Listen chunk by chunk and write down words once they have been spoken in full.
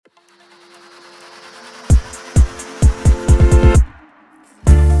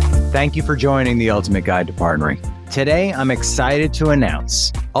Thank you for joining the Ultimate Guide to Partnering. Today, I'm excited to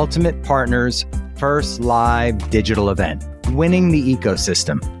announce Ultimate Partners' first live digital event, Winning the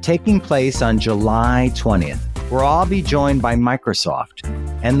Ecosystem, taking place on July 20th, where I'll be joined by Microsoft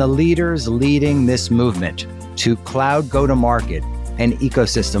and the leaders leading this movement to cloud go-to-market and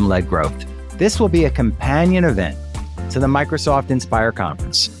ecosystem-led growth. This will be a companion event to the Microsoft Inspire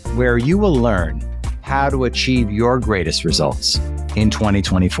Conference, where you will learn how to achieve your greatest results in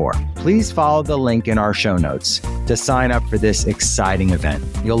 2024. Please follow the link in our show notes to sign up for this exciting event.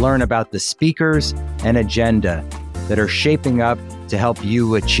 You'll learn about the speakers and agenda that are shaping up to help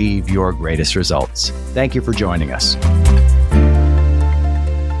you achieve your greatest results. Thank you for joining us.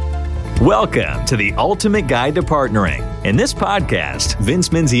 Welcome to the Ultimate Guide to Partnering. In this podcast, Vince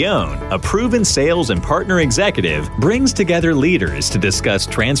Menzione, a proven sales and partner executive, brings together leaders to discuss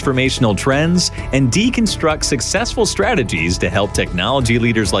transformational trends and deconstruct successful strategies to help technology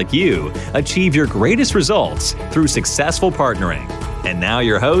leaders like you achieve your greatest results through successful partnering. And now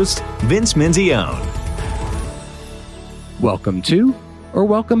your host, Vince Menzione. Welcome to, or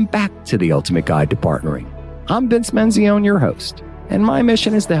welcome back to the Ultimate Guide to Partnering. I'm Vince Menzione, your host. And my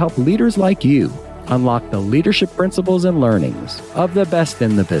mission is to help leaders like you unlock the leadership principles and learnings of the best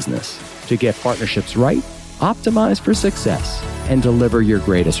in the business to get partnerships right, optimize for success, and deliver your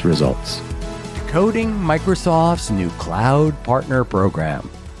greatest results. Decoding Microsoft's new Cloud Partner Program,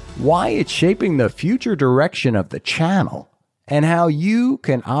 why it's shaping the future direction of the channel, and how you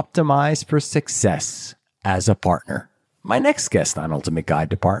can optimize for success as a partner. My next guest on Ultimate Guide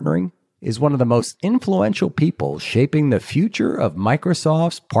to Partnering is one of the most influential people shaping the future of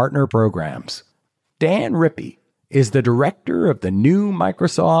Microsoft's partner programs. Dan Rippey is the director of the new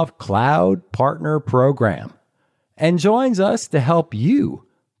Microsoft Cloud Partner Program and joins us to help you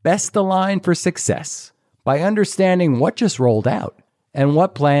best align for success by understanding what just rolled out and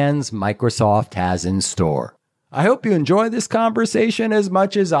what plans Microsoft has in store. I hope you enjoy this conversation as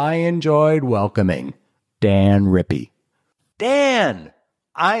much as I enjoyed welcoming Dan Rippey. Dan!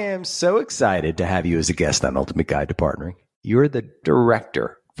 I am so excited to have you as a guest on Ultimate Guide to Partnering. You're the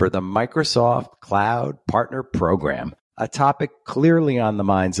director for the Microsoft Cloud Partner Program, a topic clearly on the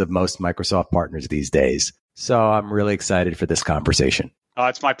minds of most Microsoft partners these days. So I'm really excited for this conversation.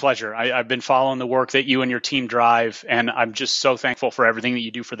 It's my pleasure. I've been following the work that you and your team drive, and I'm just so thankful for everything that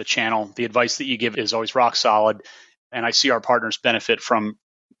you do for the channel. The advice that you give is always rock solid, and I see our partners benefit from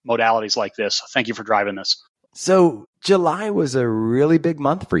modalities like this. Thank you for driving this. So July was a really big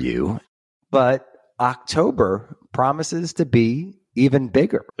month for you, but October promises to be even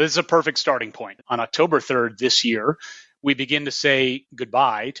bigger. This is a perfect starting point. On October 3rd this year, we begin to say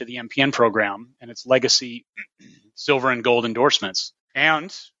goodbye to the MPN program and its legacy silver and gold endorsements.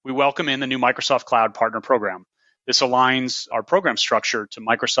 And we welcome in the new Microsoft Cloud Partner Program. This aligns our program structure to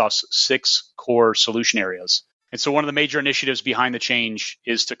Microsoft's 6 core solution areas. And so one of the major initiatives behind the change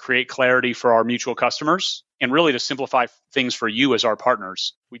is to create clarity for our mutual customers and really to simplify things for you as our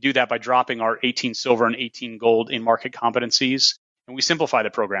partners. We do that by dropping our 18 silver and 18 gold in-market competencies, and we simplify the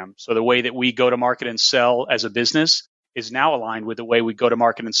program. So the way that we go to market and sell as a business is now aligned with the way we go to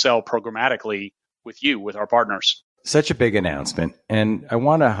market and sell programmatically with you, with our partners. Such a big announcement. And I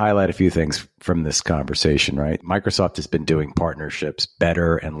want to highlight a few things from this conversation, right? Microsoft has been doing partnerships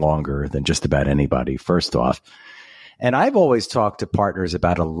better and longer than just about anybody, first off. And I've always talked to partners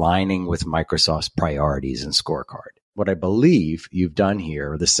about aligning with Microsoft's priorities and scorecard. What I believe you've done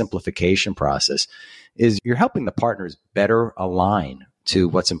here, the simplification process, is you're helping the partners better align to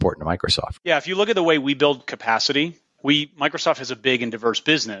what's important to Microsoft. Yeah, if you look at the way we build capacity, Microsoft has a big and diverse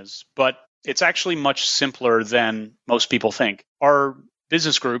business, but it's actually much simpler than most people think. Our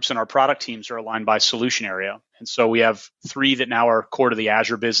business groups and our product teams are aligned by solution area. And so we have 3 that now are core to the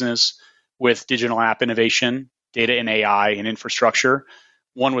Azure business with digital app innovation, data and AI, and infrastructure.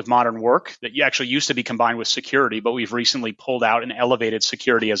 One with modern work that actually used to be combined with security, but we've recently pulled out and elevated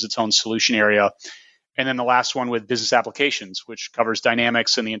security as its own solution area. And then the last one with business applications, which covers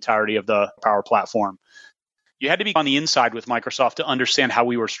Dynamics and the entirety of the Power Platform. You had to be on the inside with Microsoft to understand how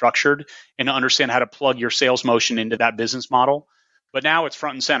we were structured and to understand how to plug your sales motion into that business model. But now it's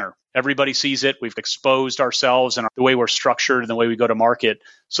front and center. Everybody sees it. We've exposed ourselves and the way we're structured and the way we go to market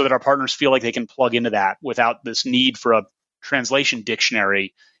so that our partners feel like they can plug into that without this need for a translation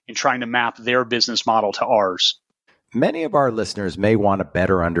dictionary in trying to map their business model to ours. Many of our listeners may want to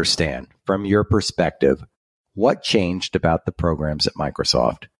better understand, from your perspective, what changed about the programs at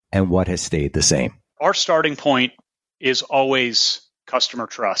Microsoft and what has stayed the same. Our starting point is always customer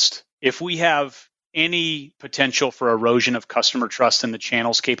trust. If we have any potential for erosion of customer trust in the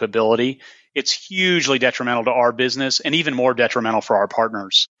channel's capability, it's hugely detrimental to our business and even more detrimental for our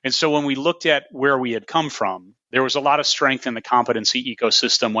partners. And so when we looked at where we had come from, there was a lot of strength in the competency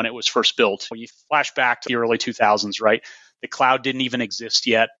ecosystem when it was first built. When you flash back to the early 2000s, right? The cloud didn't even exist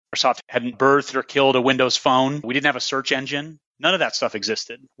yet. Microsoft hadn't birthed or killed a Windows phone. We didn't have a search engine. None of that stuff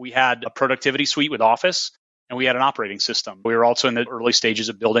existed. We had a productivity suite with Office, and we had an operating system. We were also in the early stages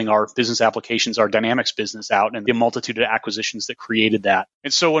of building our business applications, our Dynamics business out, and the multitude of acquisitions that created that.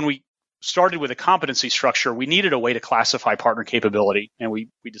 And so when we started with a competency structure, we needed a way to classify partner capability. And we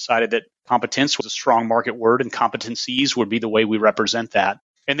decided that competence was a strong market word, and competencies would be the way we represent that.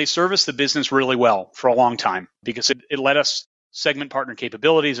 And they serviced the business really well for a long time because it let us segment partner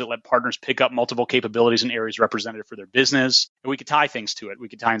capabilities. It let partners pick up multiple capabilities in areas represented for their business. And we could tie things to it. We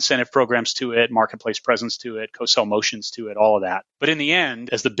could tie incentive programs to it, marketplace presence to it, co-sell motions to it, all of that. But in the end,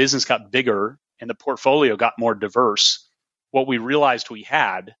 as the business got bigger and the portfolio got more diverse, what we realized we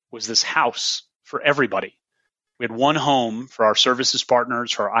had was this house for everybody. We had one home for our services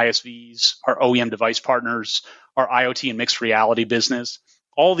partners, for our ISVs, our OEM device partners, our IoT and mixed reality business.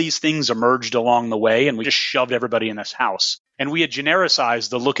 All these things emerged along the way, and we just shoved everybody in this house. And we had genericized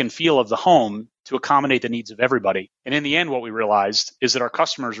the look and feel of the home to accommodate the needs of everybody. And in the end, what we realized is that our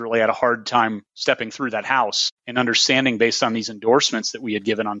customers really had a hard time stepping through that house and understanding, based on these endorsements that we had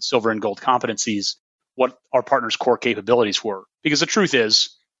given on silver and gold competencies, what our partners' core capabilities were. Because the truth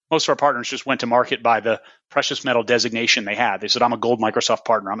is, most of our partners just went to market by the precious metal designation they had. They said, I'm a gold Microsoft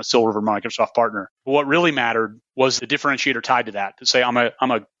partner. I'm a silver Microsoft partner. But what really mattered was the differentiator tied to that, to say, I'm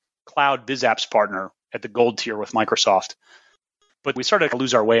a cloud biz apps partner at the gold tier with Microsoft. But we started to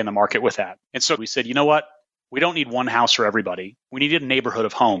lose our way in the market with that. And so we said, you know what? We don't need one house for everybody. We needed a neighborhood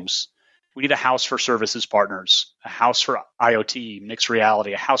of homes. We need a house for services partners, a house for IoT, mixed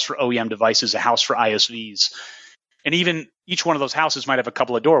reality, a house for OEM devices, a house for ISVs. And even each one of those houses might have a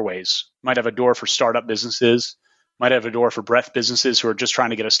couple of doorways. Might have a door for startup businesses, might have a door for breadth businesses who are just trying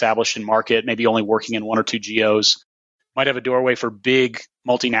to get established in market, maybe only working in one or two geos. Might have a doorway for big,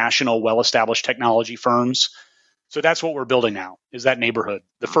 multinational, well-established technology firms. So that's what we're building now, is that neighborhood.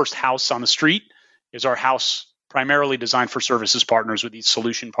 The first house on the street is our house primarily designed for services partners with these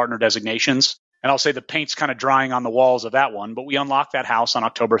solution partner designations. And I'll say the paint's kind of drying on the walls of that one, but we unlock that house on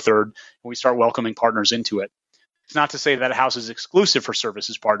October 3rd, and we start welcoming partners into it. It's not to say that a house is exclusive for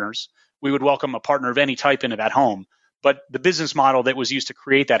services partners. We would welcome a partner of any type into that home. But the business model that was used to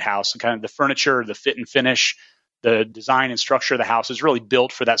create that house, kind of the furniture, the fit and finish, the design and structure of the house is really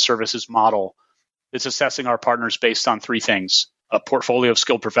built for that services model. It's assessing our partners based on three things: a portfolio of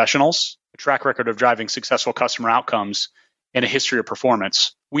skilled professionals, a track record of driving successful customer outcomes, and a history of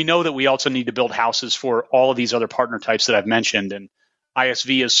performance. We know that we also need to build houses for all of these other partner types that I've mentioned. And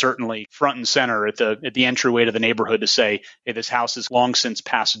ISV is certainly front and center at the entryway to the neighborhood to say, hey, this house is long since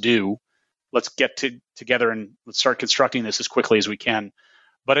past due. Let's get together and let's start constructing this as quickly as we can.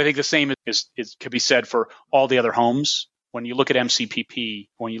 But I think the same could be said for all the other homes. When you look at MCPP,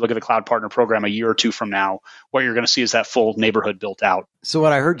 when you look at the Cloud Partner Program a year or two from now, what you're going to see is that full neighborhood built out. So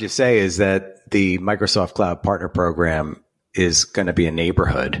what I heard you say is that the Microsoft Cloud Partner Program is going to be a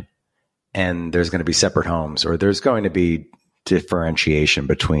neighborhood, and there's going to be separate homes, or there's going to be differentiation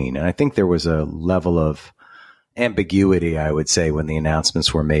between. And I think there was a level of ambiguity, I would say, when the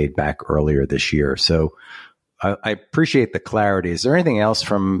announcements were made back earlier this year. So I appreciate the clarity. Is there anything else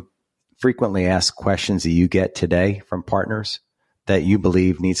from frequently asked questions that you get today from partners that you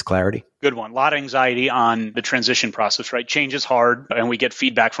believe needs clarity? Good one. A lot of anxiety on the transition process, right? Change is hard, and we get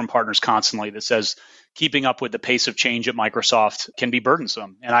feedback from partners constantly that says keeping up with the pace of change at Microsoft can be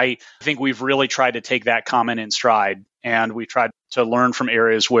burdensome. And I think we've really tried to take that comment in stride, and we've tried to learn from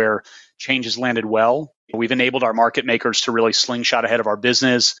areas where change has landed well. We've enabled our market makers to really slingshot ahead of our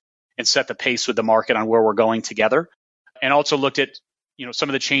business and set the pace with the market on where we're going together. And also looked at some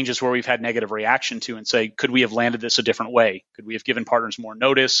of the changes where we've had negative reaction to and say, could we have landed this a different way? Could we have given partners more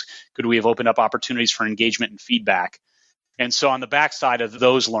notice? Could we have opened up opportunities for engagement and feedback? And so on the backside of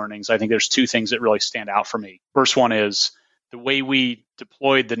those learnings, I think there's two things that really stand out for me. First one is the way we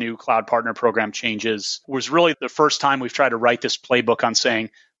deployed the new Cloud Partner Program changes was really the first time we've tried to write this playbook on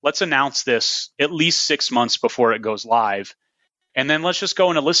saying, let's announce this at least 6 months before it goes live. And then let's just go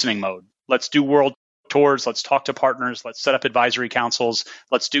into listening mode. Let's do world tours. Let's talk to partners. Let's set up advisory councils.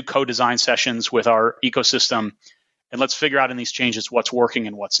 Let's do co-design sessions with our ecosystem. And let's figure out in these changes what's working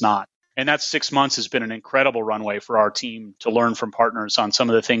and what's not. And that 6 months has been an incredible runway for our team to learn from partners on some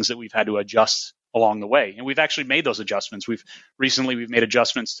of the things that we've had to adjust along the way. And we've actually made those adjustments. We've made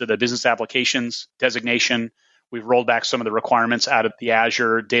adjustments to the business applications designation. We've rolled back some of the requirements out of the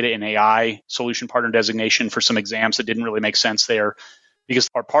Azure data and AI solution partner designation for some exams that didn't really make sense there, because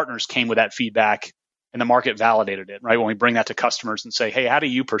our partners came with that feedback and the market validated it, right? When we bring that to customers and say, hey, how do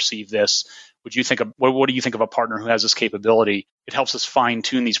you perceive this? What do you think of a partner who has this capability? It helps us fine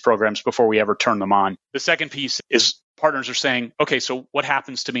tune these programs before we ever turn them on. The second piece is partners are saying, okay, so what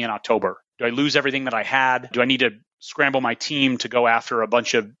happens to me in October? Do I lose everything that I had? Do I need to scramble my team to go after a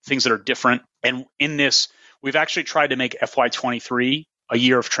bunch of things that are different? And in this, we've actually tried to make FY23 a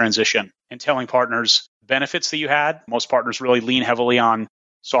year of transition and telling partners benefits that you had. Most partners really lean heavily on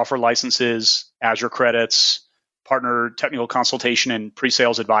software licenses, Azure credits, partner technical consultation, and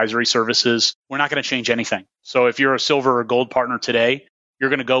pre-sales advisory services. We're not going to change anything. So if you're a silver or gold partner today, you're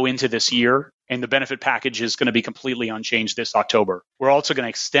going to go into this year and the benefit package is going to be completely unchanged this October. We're also going to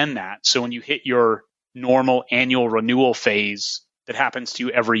extend that. So when you hit your normal annual renewal phase that happens to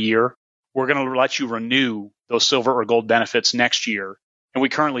you every year, we're going to let you renew those silver or gold benefits next year. And we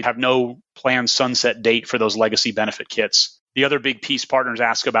currently have no planned sunset date for those legacy benefit kits. The other big piece partners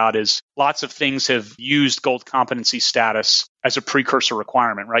ask about is lots of things have used gold competency status as a precursor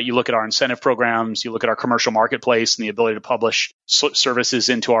requirement, right? You look at our incentive programs, you look at our commercial marketplace and the ability to publish services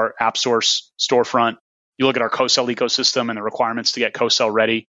into our AppSource storefront. You look at our co-sell ecosystem and the requirements to get co-sell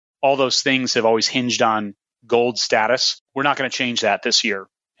ready. All those things have always hinged on gold status. We're not going to change that this year.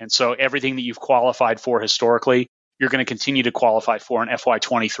 And so everything that you've qualified for historically, you're going to continue to qualify for in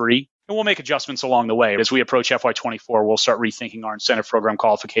FY23. And we'll make adjustments along the way. As we approach FY24, we'll start rethinking our incentive program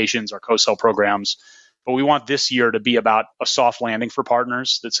qualifications, our co-sell programs. But we want this year to be about a soft landing for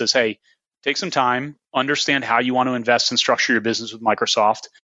partners that says, hey, take some time, understand how you want to invest and structure your business with Microsoft,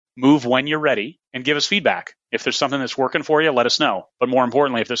 move when you're ready, and give us feedback. If there's something that's working for you, let us know. But more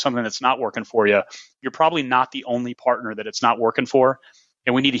importantly, if there's something that's not working for you, you're probably not the only partner that it's not working for.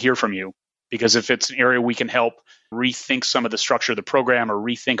 And we need to hear from you. Because if it's an area we can help rethink some of the structure of the program or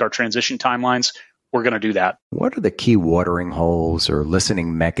rethink our transition timelines, we're going to do that. What are the key watering holes or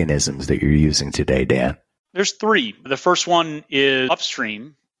listening mechanisms that you're using today, Dan? There's 3. The first one is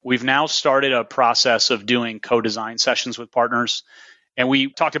upstream. We've now started a process of doing co-design sessions with partners. And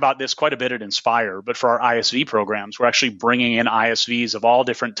we talked about this quite a bit at Inspire, but for our ISV programs, we're actually bringing in ISVs of all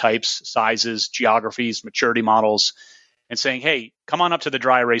different types, sizes, geographies, maturity models, and saying, hey, come on up to the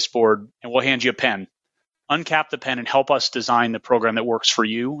dry erase board and we'll hand you a pen. Uncap the pen and help us design the program that works for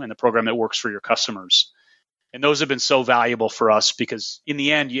you and the program that works for your customers. And those have been so valuable for us because in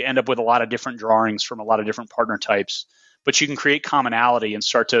the end, you end up with a lot of different drawings from a lot of different partner types, but you can create commonality and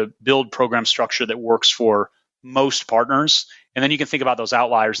start to build program structure that works for most partners. And then you can think about those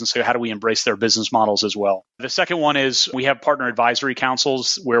outliers and say, how do we embrace their business models as well? The second one is we have partner advisory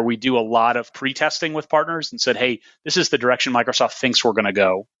councils where we do a lot of pre-testing with partners and said, hey, this is the direction Microsoft thinks we're going to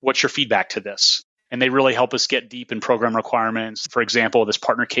go. What's your feedback to this? And they really help us get deep in program requirements. For example, this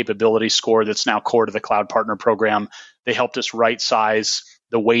partner capability score that's now core to the Cloud Partner Program, they helped us right size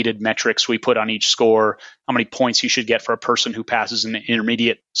the weighted metrics we put on each score, how many points you should get for a person who passes an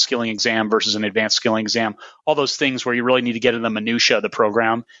intermediate skilling exam versus an advanced skilling exam, all those things where you really need to get in the minutia of the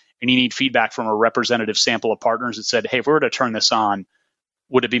program and you need feedback from a representative sample of partners that said, hey, if we were to turn this on,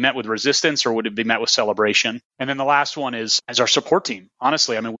 would it be met with resistance or would it be met with celebration? And then the last one is our support team.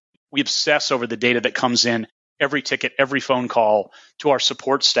 Honestly, I mean, we obsess over the data that comes in, every ticket, every phone call to our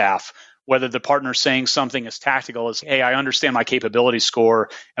support staff, whether the partner's saying something as tactical as, hey, I understand my capability score,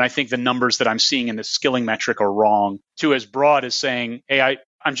 and I think the numbers that I'm seeing in the skilling metric are wrong, to as broad as saying, hey,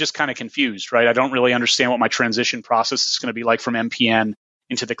 I'm just kind of confused, right? I don't really understand what my transition process is going to be like from MPN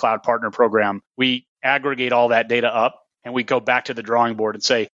into the Cloud Partner Program. We aggregate all that data up, and we go back to the drawing board and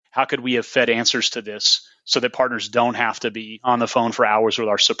say, how could we have fed answers to this so that partners don't have to be on the phone for hours with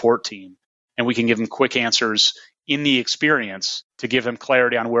our support team? And we can give them quick answers in the experience to give them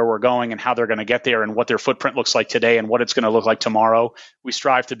clarity on where we're going and how they're going to get there and what their footprint looks like today and what it's going to look like tomorrow. We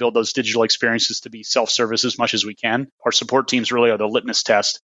strive to build those digital experiences to be self-service as much as we can. Our support teams really are the litmus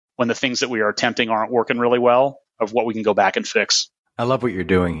test when the things that we are attempting aren't working really well of what we can go back and fix. I love what you're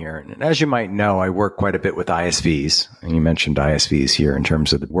doing here. And as you might know, I work quite a bit with ISVs. And you mentioned ISVs here in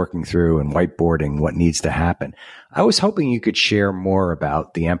terms of working through and whiteboarding what needs to happen. I was hoping you could share more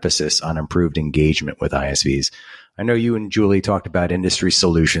about the emphasis on improved engagement with ISVs. I know you and Julie talked about industry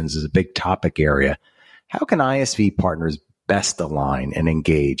solutions as a big topic area. How can ISV partners best align and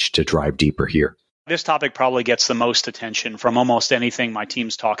engage to drive deeper here? This topic probably gets the most attention from almost anything my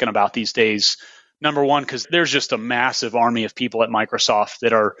team's talking about these days. Number one, because there's just a massive army of people at Microsoft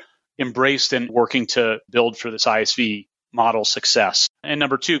that are embraced and working to build for this ISV model success. And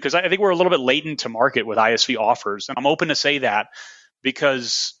number two, because I think we're a little bit latent to market with ISV offers. And I'm open to say that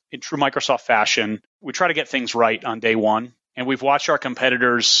because in true Microsoft fashion, we try to get things right on day one. And we've watched our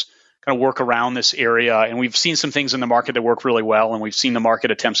competitors kind of work around this area. And we've seen some things in the market that work really well, and we've seen the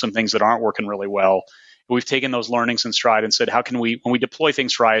market attempt some things that aren't working really well. We've taken those learnings in stride and said, how can we, when we deploy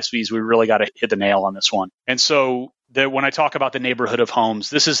things for ISVs, we really got to hit the nail on this one. And so when I talk about the neighborhood of homes,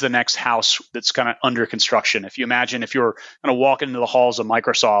 this is the next house that's kind of under construction. If you imagine if you're going to walk into the halls of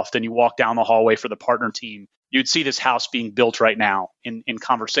Microsoft and you walk down the hallway for the partner team, you'd see this house being built right now in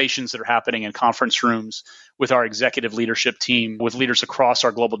conversations that are happening in conference rooms with our executive leadership team, with leaders across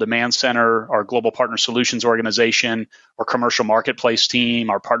our global demand center, our global partner solutions organization, our commercial marketplace team,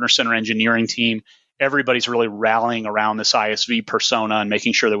 our partner center engineering team. Everybody's really rallying around this ISV persona and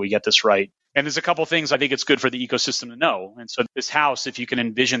making sure that we get this right. And there's a couple of things I think it's good for the ecosystem to know. And so this house, if you can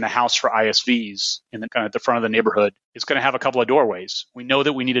envision the house for ISVs in the kind of at the front of the neighborhood, it's going to have a couple of doorways. We know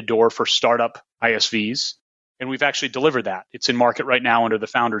that we need a door for startup ISVs, and we've actually delivered that. It's in market right now under the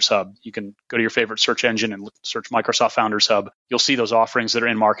Founders Hub. You can go to your favorite search engine and search Microsoft Founders Hub. You'll see those offerings that are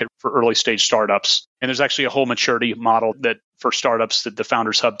in market for early stage startups. And there's actually a whole maturity model that for startups that the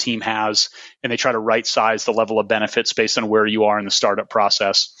Founders Hub team has, and they try to right size the level of benefits based on where you are in the startup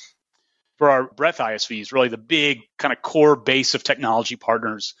process. For our breadth ISVs, really the big kind of core base of technology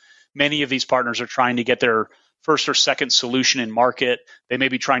partners, many of these partners are trying to get their first or second solution in market. They may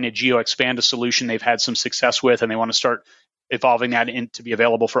be trying to geo-expand a solution they've had some success with, and they want to start evolving that to be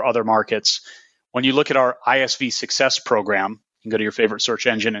available for other markets. When you look at our ISV Success program, you can go to your favorite search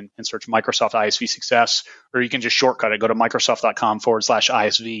engine and search Microsoft ISV Success, or you can just shortcut it, go to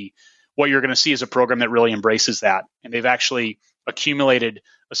microsoft.com/ISV. What you're going to see is a program that really embraces that. And they've actually accumulated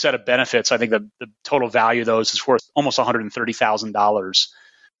a set of benefits. I think the total value of those is worth almost $130,000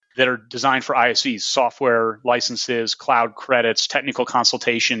 that are designed for ISVs: software licenses, cloud credits, technical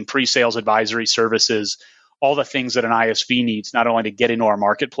consultation, pre-sales advisory services, all the things that an ISV needs, not only to get into our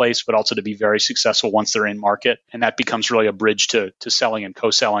marketplace, but also to be very successful once they're in market. And that becomes really a bridge to selling and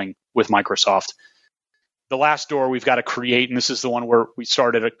co-selling with Microsoft. The last door we've got to create, and this is the one where we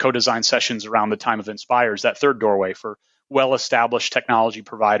started a co-design sessions around the time of Inspires, that third doorway for well-established technology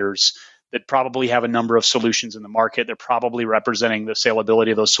providers that probably have a number of solutions in the market. They're probably representing the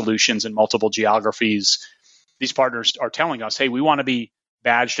saleability of those solutions in multiple geographies. These partners are telling us, hey, we want to be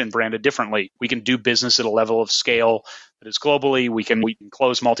badged and branded differently. We can do business at a level of scale that is globally. We can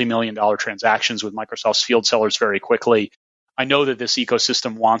close multi-million-dollar transactions with Microsoft's field sellers very quickly. I know that this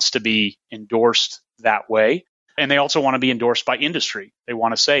ecosystem wants to be endorsed that way. And they also want to be endorsed by industry. They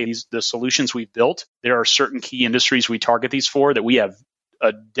want to say the solutions we've built, there are certain key industries we target these for that we have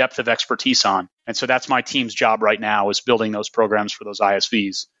a depth of expertise on. And so that's my team's job right now, is building those programs for those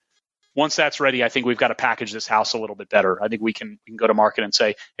ISVs. Once that's ready, I think we've got to package this house a little bit better. I think we can go to market and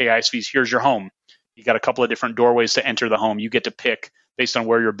say, hey, ISVs, here's your home. You got a couple of different doorways to enter the home. You get to pick based on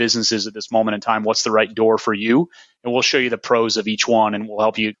where your business is at this moment in time, what's the right door for you. And we'll show you the pros of each one, and we'll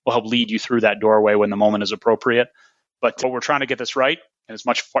help lead you through that doorway when the moment is appropriate. But we're trying to get this right, and as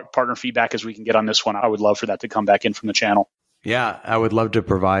much partner feedback as we can get on this one, I would love for that to come back in from the channel. Yeah, I would love to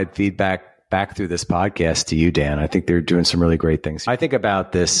provide feedback back through this podcast to you, Dan. I think they're doing some really great things. I think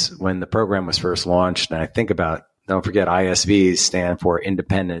about this when the program was first launched, and I think about, don't forget, ISVs stand for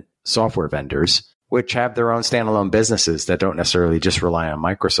independent software vendors, which have their own standalone businesses that don't necessarily just rely on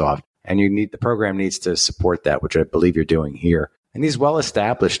Microsoft. And the program needs to support that, which I believe you're doing here. And these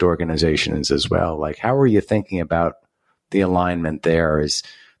well-established organizations as well. Like, how are you thinking about the alignment there?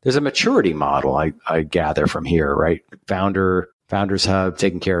 There's a maturity model, I gather from here, right? Founders Hub,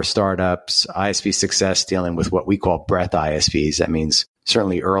 taking care of startups, ISV Success, dealing with what we call breadth ISVs. That means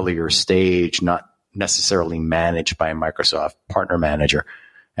certainly earlier stage, not necessarily managed by a Microsoft Partner Manager.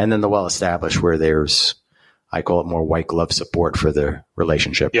 And then the well-established, where there's, I call it more white glove support for the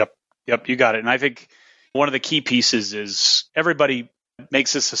relationship. Yep, you got it. And I think one of the key pieces is everybody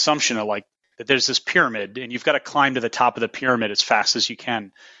makes this assumption of that there's this pyramid, and you've got to climb to the top of the pyramid as fast as you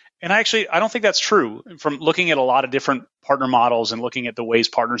can. And I don't think that's true. From looking at a lot of different partner models and looking at the ways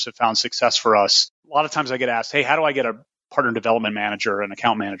partners have found success for us, a lot of times I get asked, hey, how do I get a partner development manager, an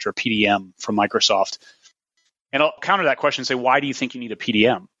account manager, PDM from Microsoft? And I'll counter that question and say, why do you think you need a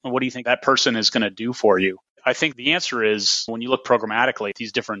PDM? And what do you think that person is going to do for you? I think the answer is, when you look programmatically at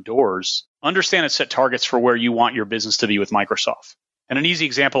these different doors, understand and set targets for where you want your business to be with Microsoft. And an easy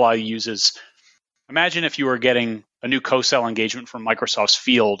example I use is, imagine if you were getting a new co-sell engagement from Microsoft's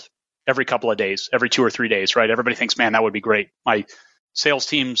field every couple of days, every 2 or 3 days, right? Everybody thinks, man, that would be great. My sales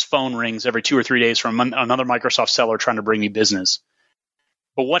team's phone rings every 2 or 3 days from another Microsoft seller trying to bring me business.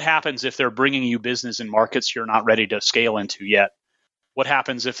 But what happens if they're bringing you business in markets you're not ready to scale into yet? What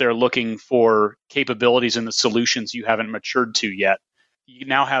happens if they're looking for capabilities in the solutions you haven't matured to yet? You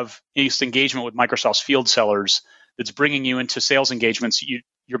now have this engagement with Microsoft's field sellers that's bringing you into sales engagements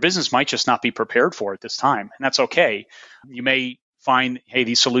your business might just not be prepared for at this time. And that's okay. You may find, hey,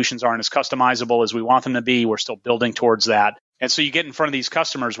 these solutions aren't as customizable as we want them to be. We're still building towards that. And so you get in front of these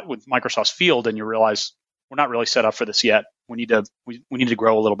customers with Microsoft's Field and you realize we're not really set up for this yet. We need to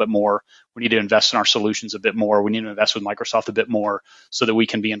grow a little bit more. We need to invest in our solutions a bit more. We need to invest with Microsoft a bit more so that we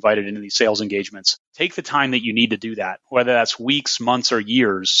can be invited into these sales engagements. Take the time that you need to do that, whether that's weeks, months, or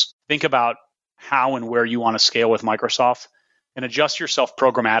years. Think about how and where you want to scale with Microsoft and adjust yourself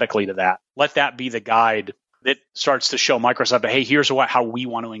programmatically to that. Let that be the guide that starts to show Microsoft, hey, here's how we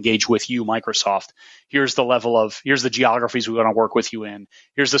want to engage with you, Microsoft. Here's the geographies we want to work with you in.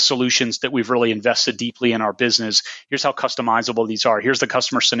 Here's the solutions that we've really invested deeply in our business. Here's how customizable these are. Here's the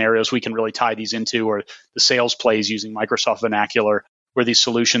customer scenarios we can really tie these into, or the sales plays using Microsoft vernacular, where these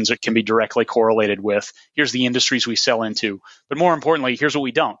solutions can be directly correlated with. Here's the industries we sell into. But more importantly, here's what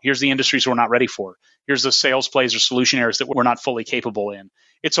we don't. Here's the industries we're not ready for. Here's the sales plays or solution areas that we're not fully capable in.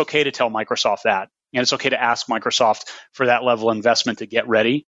 It's okay to tell Microsoft that. And it's okay to ask Microsoft for that level of investment to get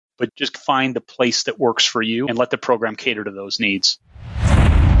ready, but just find the place that works for you and let the program cater to those needs.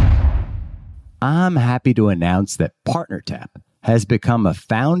 I'm happy to announce that PartnerTap has become a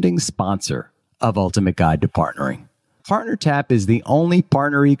founding sponsor of Ultimate Guide to Partnering. PartnerTap is the only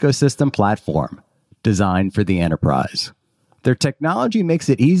partner ecosystem platform designed for the enterprise. Their technology makes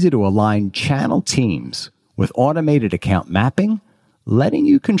it easy to align channel teams with automated account mapping, letting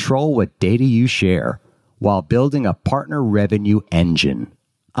you control what data you share while building a partner revenue engine.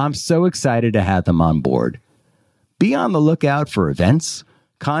 I'm so excited to have them on board. Be on the lookout for events,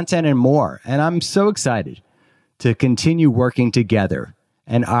 content, and more. And I'm so excited to continue working together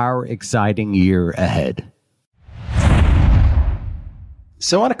in our exciting year ahead.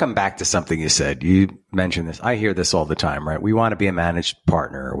 So I want to come back to something you said. You mentioned this. I hear this all the time, right? We want to be a managed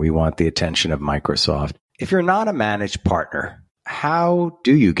partner. We want the attention of Microsoft. If you're not a managed partner, how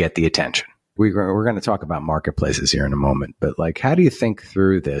do you get the attention? We're going to talk about marketplaces here in a moment, but how do you think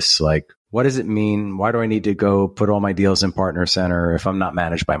through this? What does it mean? Why do I need to go put all my deals in Partner Center if I'm not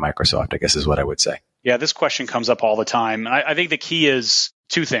managed by Microsoft, I guess is what I would say. Yeah, this question comes up all the time. And I think the key is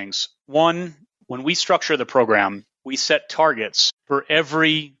two things. One, when we structure the program, we set targets for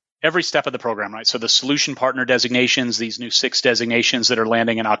every step of the program, right? So the solution partner designations, these new 6 designations that are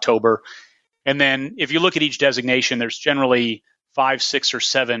landing in October. And then if you look at each designation, there's generally 5, 6, or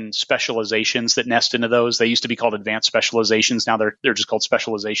 7 specializations that nest into those. They used to be called advanced specializations. Now they're just called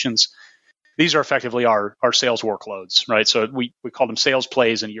specializations. These are effectively our sales workloads, right? So we call them sales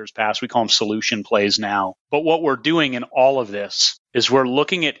plays in years past. We call them solution plays now. But what we're doing in all of this is we're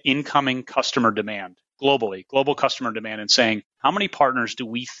looking at incoming customer demand globally, global customer demand, and saying, how many partners do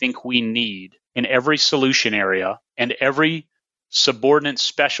we think we need in every solution area and every subordinate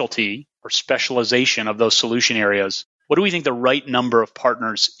specialty or specialization of those solution areas? What do we think the right number of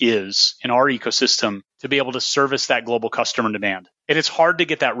partners is in our ecosystem to be able to service that global customer demand? And it's hard to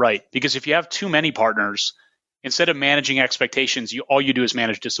get that right, because if you have too many partners, instead of managing expectations, all you do is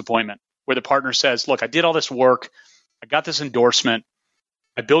manage disappointment, where the partner says, look, I did all this work, I got this endorsement,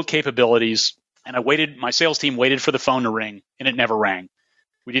 I built capabilities, and my sales team waited for the phone to ring, and it never rang.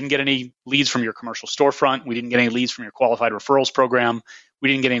 We didn't get any leads from your commercial storefront. We didn't get any leads from your qualified referrals program. We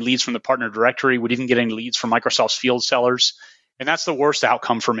didn't get any leads from the partner directory. We didn't get any leads from Microsoft's field sellers. And that's the worst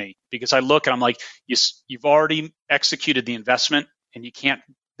outcome for me, because I look and I'm like, you've already executed the investment and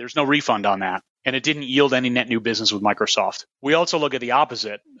there's no refund on that. And it didn't yield any net new business with Microsoft. We also look at the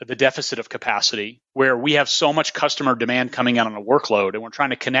opposite, the deficit of capacity, where we have so much customer demand coming out on a workload, and we're trying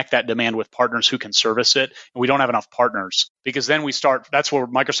to connect that demand with partners who can service it, and we don't have enough partners. Because then that's where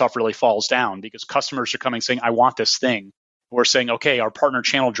Microsoft really falls down, because customers are coming saying, I want this thing. We're saying, okay, our partner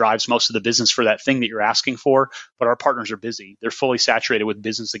channel drives most of the business for that thing that you're asking for, but our partners are busy. They're fully saturated with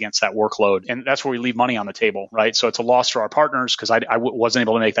business against that workload. And that's where we leave money on the table, right? So it's a loss for our partners because I wasn't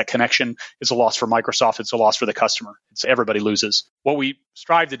able to make that connection. It's a loss for Microsoft. It's a loss for the customer. Everybody loses. What we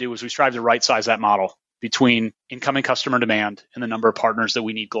strive to do is we strive to right size that model between incoming customer demand and the number of partners that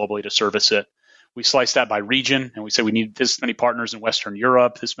we need globally to service it. We slice that by region, and we say we need this many partners in Western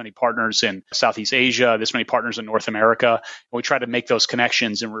Europe, this many partners in Southeast Asia, this many partners in North America. And we try to make those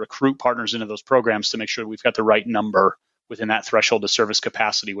connections and recruit partners into those programs to make sure we've got the right number within that threshold of service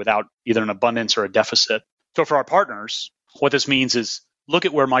capacity without either an abundance or a deficit. So for our partners, what this means is look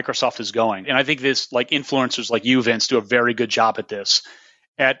at where Microsoft is going. And I think influencers like you, Vince, do a very good job at this,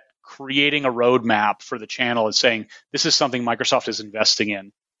 at creating a roadmap for the channel and saying, this is something Microsoft is investing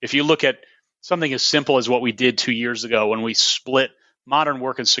in. If you look at something as simple as what we did 2 years ago when we split modern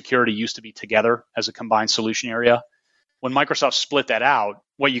work and security used to be together as a combined solution area. When Microsoft split that out,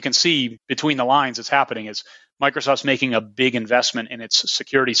 what you can see between the lines that's happening is Microsoft's making a big investment in its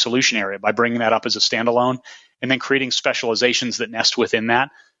security solution area by bringing that up as a standalone and then creating specializations that nest within that,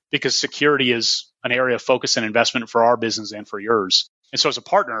 because security is an area of focus and investment for our business and for yours. And so as a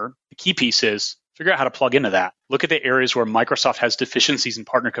partner, the key piece is figure out how to plug into that. Look at the areas where Microsoft has deficiencies in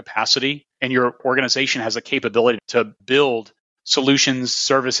partner capacity and your organization has a capability to build solutions,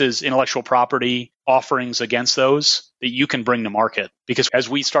 services, intellectual property, offerings against those that you can bring to market. Because as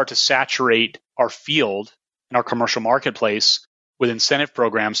we start to saturate our field and our commercial marketplace with incentive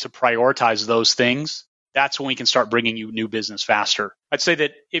programs to prioritize those things, that's when we can start bringing you new business faster. I'd say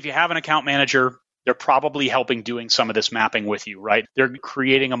that if you have an account manager, they're probably helping doing some of this mapping with you, right? They're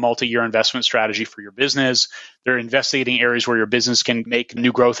creating a multi-year investment strategy for your business. They're investigating areas where your business can make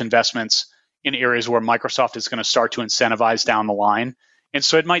new growth investments in areas where Microsoft is going to start to incentivize down the line. And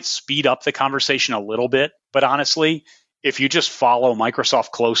so it might speed up the conversation a little bit. But honestly, if you just follow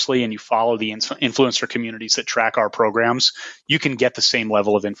Microsoft closely and you follow the influencer communities that track our programs, you can get the same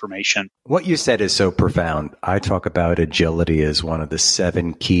level of information. What you said is so profound. I talk about agility as one of the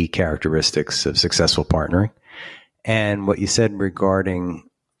 7 key characteristics of successful partnering. And what you said regarding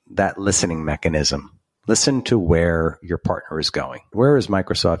that listening mechanism, listen to where your partner is going. Where is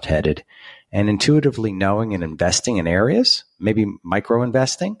Microsoft headed? And intuitively knowing and investing in areas, maybe micro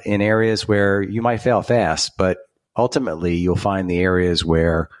investing in areas where you might fail fast, but ultimately you'll find the areas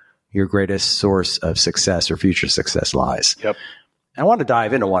where your greatest source of success or future success lies. Yep. I want to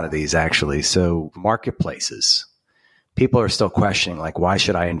dive into one of these actually. So marketplaces. People are still questioning, like, why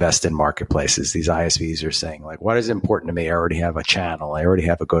should I invest in marketplaces? These ISVs are saying, like, what is important to me? I already have a channel. I already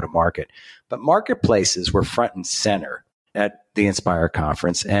have a go-to-market. But marketplaces were front and center at the Inspire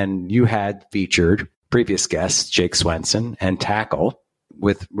conference. And you had featured previous guests, Jake Swenson and Tackle,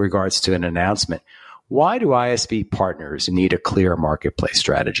 with regards to an announcement. Why do ISV partners need a clear marketplace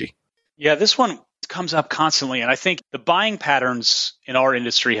strategy? Yeah, this one comes up constantly. And I think the buying patterns in our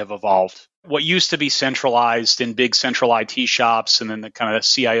industry have evolved. What used to be centralized in big central IT shops and then the kind of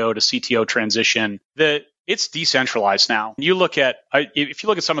CIO to CTO transition, it's decentralized now. If you look at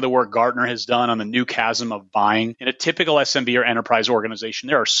some of the work Gartner has done on the new chasm of buying, in a typical SMB or enterprise organization,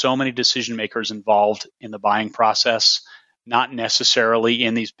 there are so many decision makers involved in the buying process, not necessarily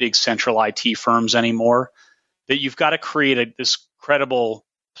in these big central IT firms anymore, that you've got to create this credible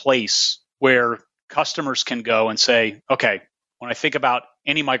place where customers can go and say, okay, when I think about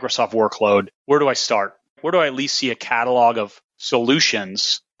any Microsoft workload, where do I start? Where do I at least see a catalog of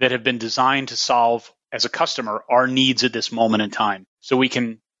solutions that have been designed to solve, as a customer, our needs at this moment in time? So we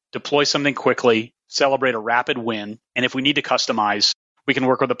can deploy something quickly, celebrate a rapid win, and if we need to customize, we can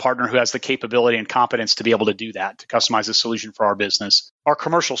work with a partner who has the capability and competence to be able to do that, to customize a solution for our business. Our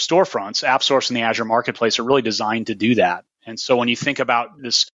commercial storefronts, AppSource and the Azure Marketplace, are really designed to do that. And so when you think about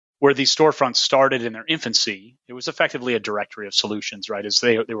this, where these storefronts started in their infancy, it was effectively a directory of solutions, right? As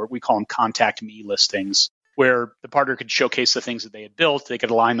they were, we call them contact me listings, where the partner could showcase the things that they had built. They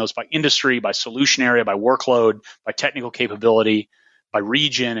could align those by industry, by solution area, by workload, by technical capability, by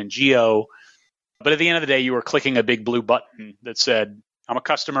region and geo. But at the end of the day, you were clicking a big blue button that said, I'm a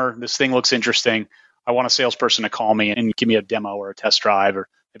customer. This thing looks interesting. I want a salesperson to call me and give me a demo or a test drive, or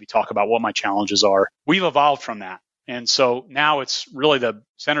maybe talk about what my challenges are. We've evolved from that. And so now it's really the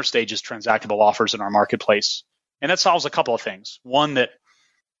center stage is transactable offers in our marketplace. And that solves a couple of things. One, that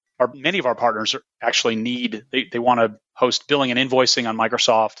many of our partners actually need, they want to host billing and invoicing on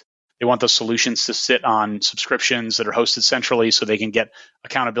Microsoft. They want those solutions to sit on subscriptions that are hosted centrally so they can get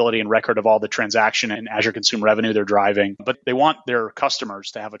accountability and record of all the transaction and Azure consume revenue they're driving. But they want their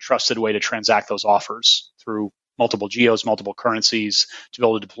customers to have a trusted way to transact those offers through multiple geos, multiple currencies, to be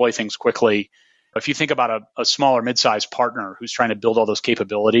able to deploy things quickly. If you think about a small or mid-sized partner who's trying to build all those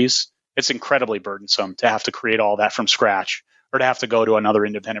capabilities, it's incredibly burdensome to have to create all that from scratch, or to have to go to another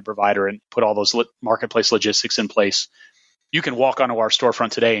independent provider and put all those marketplace logistics in place. You can walk onto our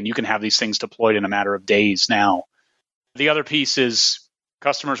storefront today and you can have these things deployed in a matter of days now. The other piece is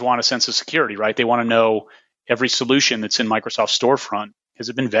customers want a sense of security, right? They want to know every solution that's in Microsoft storefront, has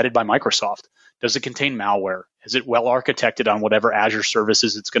it been vetted by Microsoft? Does it contain malware? Is it well architected on whatever Azure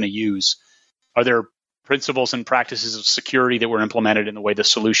services it's going to use? Are there principles and practices of security that were implemented in the way the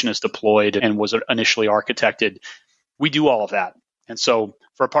solution is deployed and was initially architected? We do all of that. And so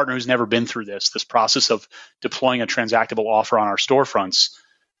for a partner who's never been through this process of deploying a transactable offer on our storefronts,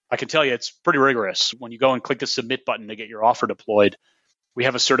 I can tell you it's pretty rigorous. When you go and click the submit button to get your offer deployed, we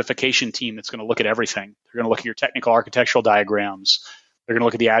have a certification team that's going to look at everything. They're going to look at your technical architectural diagrams. They're going to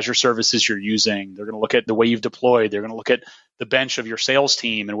look at the Azure services you're using. They're going to look at the way you've deployed. They're going to look at the bench of your sales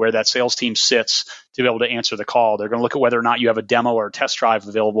team and where that sales team sits to be able to answer the call. They're going to look at whether or not you have a demo or a test drive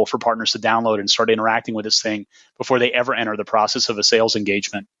available for partners to download and start interacting with this thing before they ever enter the process of a sales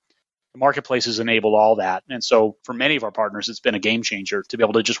engagement. The marketplace has enabled all that. And so for many of our partners, it's been a game changer to be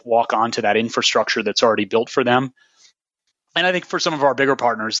able to just walk onto that infrastructure that's already built for them. And I think for some of our bigger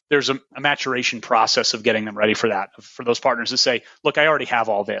partners, there's a maturation process of getting them ready for that. For those partners to say, look, I already have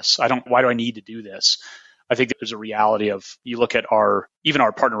all this. Why do I need to do this? I think there's a reality of, you look at even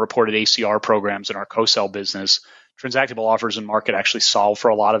our partner reported ACR programs in our co-sell business, transactable offers in market actually solve for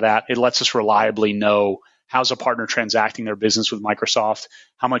a lot of that. It lets us reliably know how's a partner transacting their business with Microsoft,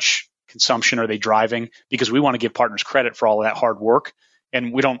 how much consumption are they driving, because we want to give partners credit for all of that hard work.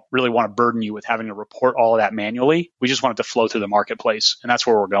 And we don't really want to burden you with having to report all of that manually. We just want it to flow through the marketplace. And that's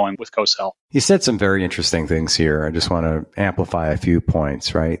where we're going with co-sell. You said some very interesting things here. I just want to amplify a few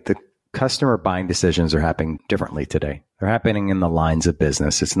points, right? The customer buying decisions are happening differently today. They're happening in the lines of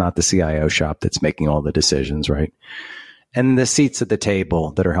business. It's not the CIO shop that's making all the decisions, right? And the seats at the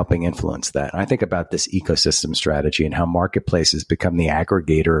table that are helping influence that. I think about this ecosystem strategy and how marketplaces become the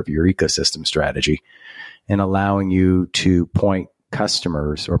aggregator of your ecosystem strategy and allowing you to point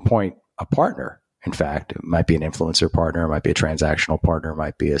customers or point a partner. In fact, it might be an influencer partner, it might be a transactional partner, it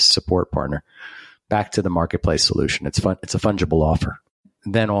might be a support partner, back to the marketplace solution. It's fun. It's a fungible offer.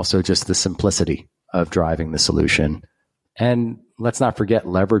 Then also just the simplicity of driving the solution. And let's not forget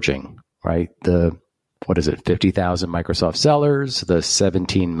leveraging, right? 50,000 Microsoft sellers, the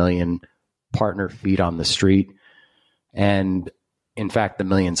 17 million partner feet on the street, and in fact, the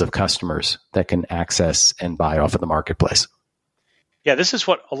millions of customers that can access and buy off of the marketplace. Yeah, this is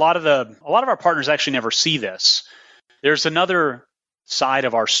what a lot of our partners actually never see this. There's another side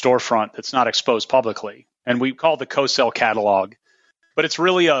of our storefront that's not exposed publicly, and we call it the co-sell catalog. But it's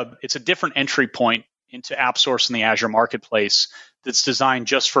really a different entry point into AppSource in the Azure marketplace that's designed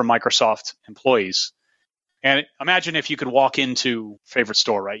just for Microsoft employees. And imagine if you could walk into a favorite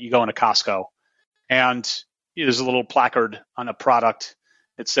store, right? You go into Costco, and there's a little placard on a product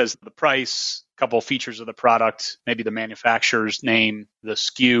that says the price, a couple of features of the product, maybe the manufacturer's name, the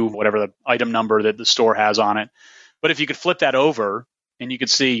SKU, whatever the item number that the store has on it. But if you could flip that over and you could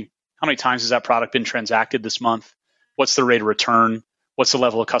see how many times has that product been transacted this month, what's the rate of return, what's the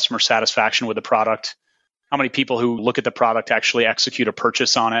level of customer satisfaction with the product, how many people who look at the product actually execute a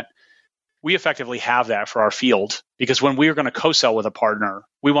purchase on it. We effectively have that for our field, because when we're going to co-sell with a partner,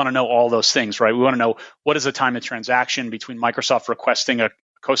 we want to know all those things, right? We want to know what is the time of transaction between Microsoft requesting a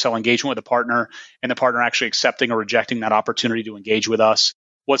co-sell engagement with a partner and the partner actually accepting or rejecting that opportunity to engage with us.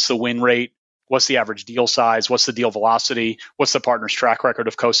 What's the win rate? What's the average deal size? What's the deal velocity? What's the partner's track record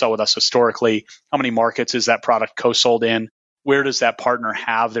of co-sell with us historically? How many markets is that product co-sold in? Where does that partner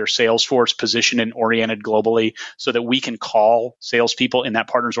have their sales force positioned and oriented globally so that we can call salespeople in that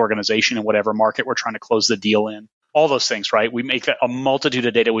partner's organization in whatever market we're trying to close the deal in? All those things, right? We make a multitude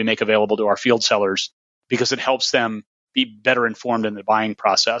of data we make available to our field sellers because it helps them be better informed in the buying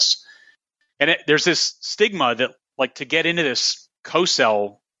process. And there's this stigma that, like, to get into this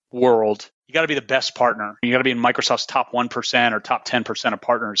co-sell world, you got to be the best partner. You got to be in Microsoft's top 1% or top 10% of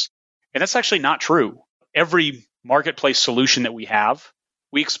partners. And that's actually not true. Every marketplace solution that we have,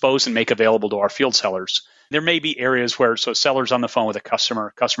 we expose and make available to our field sellers. There may be areas where, so sellers on the phone with a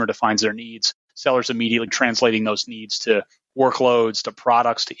customer defines their needs, sellers immediately translating those needs to workloads, to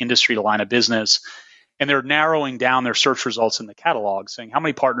products, to industry, to line of business. And they're narrowing down their search results in the catalog, saying, how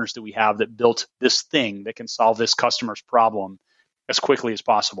many partners do we have that built this thing that can solve this customer's problem as quickly as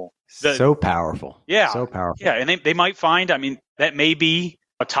possible? So powerful. Yeah. So powerful. Yeah. And they might find, that may be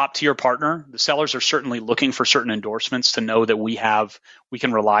a top tier partner. The sellers are certainly looking for certain endorsements to know that we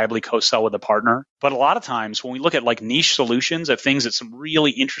can reliably co-sell with a partner. But a lot of times when we look at like niche solutions of things that some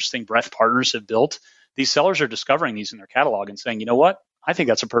really interesting breadth partners have built, these sellers are discovering these in their catalog and saying, you know what? I think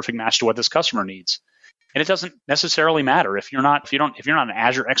that's a perfect match to what this customer needs. And it doesn't necessarily matter if you're not an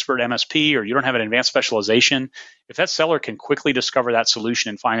Azure expert MSP or you don't have an advanced specialization. If that seller can quickly discover that solution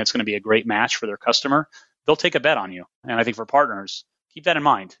and find it's going to be a great match for their customer, they'll take a bet on you. And I think for partners, keep that in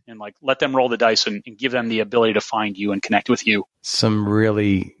mind and let them roll the dice and give them the ability to find you and connect with you. Some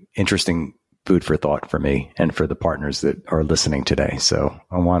really interesting food for thought for me and for the partners that are listening today. So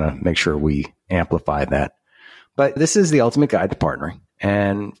I want to make sure we amplify that. But this is the ultimate guide to partnering.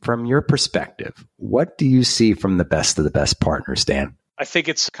 And from your perspective, what do you see from the best of the best partners, Dan? I think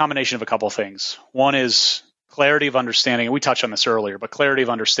it's a combination of a couple of things. One is clarity of understanding, and we touched on this earlier, but clarity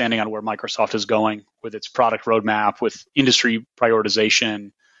of understanding on where Microsoft is going with its product roadmap, with industry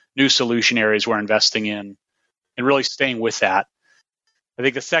prioritization, new solution areas we're investing in, and really staying with that. I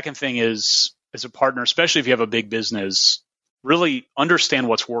think the second thing is, as a partner, especially if you have a big business, really understand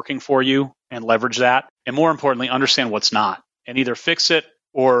what's working for you and leverage that. And more importantly, understand what's not and either fix it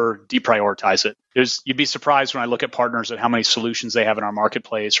or deprioritize it. You'd be surprised when I look at partners at how many solutions they have in our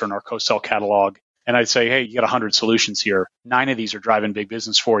marketplace or in our co-sell catalog. And I'd say, hey, you got 100 solutions here. 9 of these are driving big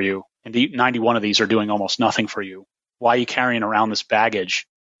business for you. And 91 of these are doing almost nothing for you. Why are you carrying around this baggage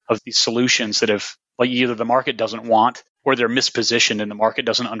of these solutions that have, like, either the market doesn't want or they're mispositioned and the market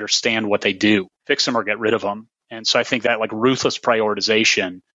doesn't understand what they do? Fix them or get rid of them. And so I think that like ruthless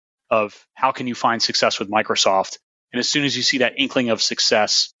prioritization of how can you find success with Microsoft? And as soon as you see that inkling of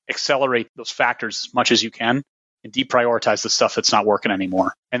success, accelerate those factors as much as you can and deprioritize the stuff that's not working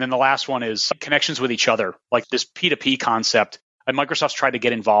anymore. And then the last one is connections with each other, like this P2P concept. And Microsoft's tried to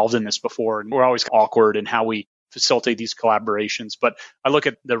get involved in this before, and we're always awkward in how we facilitate these collaborations. But I look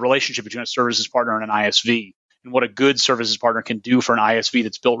at the relationship between a services partner and an ISV and what a good services partner can do for an ISV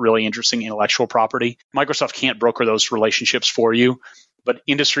that's built really interesting intellectual property. Microsoft can't broker those relationships for you. But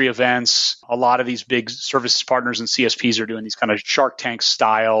industry events, a lot of these big services partners and CSPs are doing these kind of Shark Tank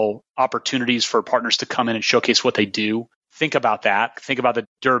style opportunities for partners to come in and showcase what they do. Think about that. Think about the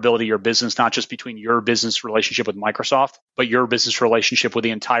durability of your business, not just between your business relationship with Microsoft, but your business relationship with the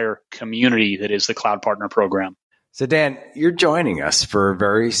entire community that is the Cloud Partner Program. So Dan, you're joining us for a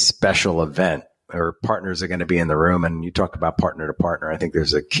very special event. Our partners are going to be in the room, and you talk about partner to partner. I think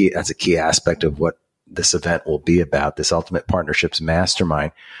that's a key aspect of what this event will be about, this Ultimate Partnerships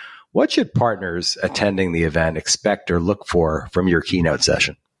Mastermind. What should partners attending the event expect or look for from your keynote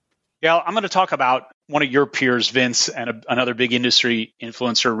session? Yeah, I'm going to talk about one of your peers, Vince, and another big industry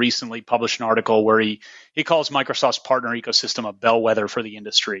influencer recently published an article where he calls Microsoft's partner ecosystem a bellwether for the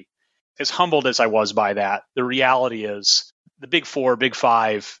industry. As humbled as I was by that, the reality is the big 4, big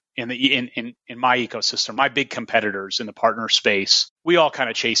 5 in my ecosystem, my big competitors in the partner space, we all kind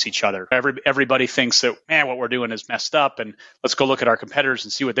of chase each other. Everybody thinks that, man, what we're doing is messed up, and let's go look at our competitors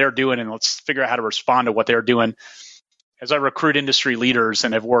and see what they're doing, and let's figure out how to respond to what they're doing. As I recruit industry leaders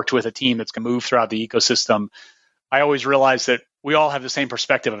and have worked with a team that's going to move throughout the ecosystem, I always realize that we all have the same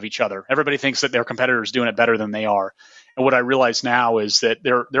perspective of each other. Everybody thinks that their competitor is doing it better than they are. And what I realize now is that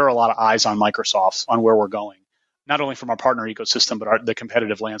there are a lot of eyes on Microsoft on where we're going, not only from our partner ecosystem, but the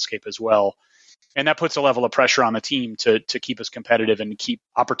competitive landscape as well. And that puts a level of pressure on the team to keep us competitive and keep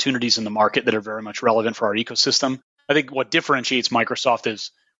opportunities in the market that are very much relevant for our ecosystem. I think what differentiates Microsoft is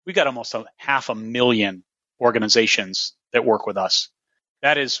we got almost 500,000 organizations that work with us.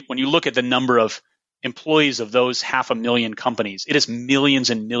 That is, when you look at the number of employees of those 500,000 companies, it is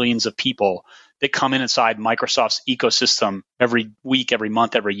millions and millions of people that come inside Microsoft's ecosystem every week, every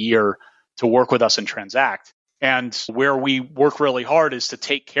month, every year to work with us and transact. And where we work really hard is to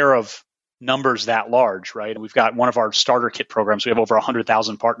take care of numbers that large, right? We've got one of our starter kit programs. We have over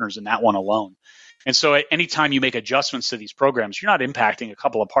 100,000 partners in that one alone. And so anytime you make adjustments to these programs, you're not impacting a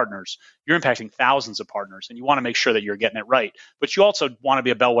couple of partners. You're impacting thousands of partners, and you want to make sure that you're getting it right. But you also want to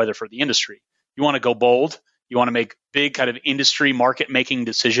be a bellwether for the industry. You want to go bold. You want to make big kind of industry market-making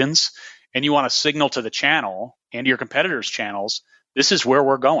decisions, and you want to signal to the channel and your competitors' channels, this is where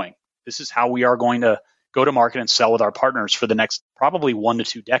we're going. This is how we are going to go to market and sell with our partners for the next probably 1 to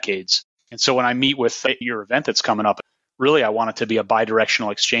 2 decades. And so when I meet with your event that's coming up, really, I want it to be a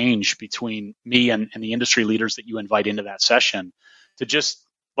bidirectional exchange between me and the industry leaders that you invite into that session to just,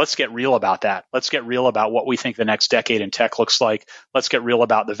 let's get real about that. Let's get real about what we think the next decade in tech looks like. Let's get real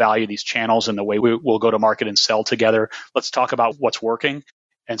about the value of these channels and the way we'll go to market and sell together. Let's talk about what's working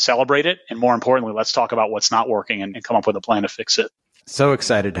and celebrate it. And more importantly, let's talk about what's not working and come up with a plan to fix it. So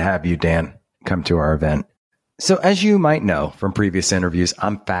excited to have you, Dan, come to our event. So as you might know from previous interviews,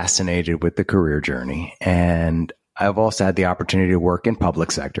 I'm fascinated with the career journey, and I've also had the opportunity to work in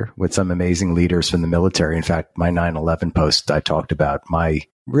public sector with some amazing leaders from the military. In fact, my 9/11 post, I talked about my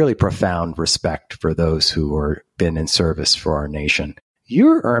really profound respect for those who have been in service for our nation. You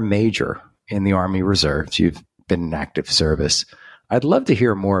are a major in the Army Reserves. You've been in active service. I'd love to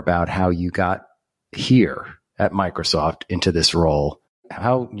hear more about how you got here at Microsoft into this role,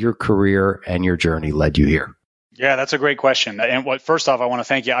 how your career and your journey led you here. Yeah, that's a great question. And first off, I want to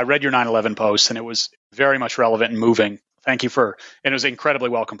thank you. I read your 9/11 post, and it was very much relevant and moving. Thank you and it was incredibly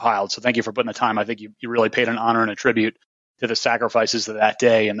well compiled. So thank you for putting the time. I think you really paid an honor and a tribute to the sacrifices of that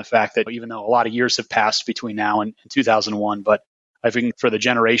day and the fact that even though a lot of years have passed between now and 2001, but I think for the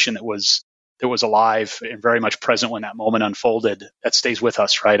generation that was alive and very much present when that moment unfolded, that stays with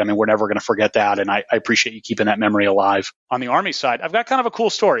us, right? I mean, we're never going to forget that. And I appreciate you keeping that memory alive. On the Army side, I've got kind of a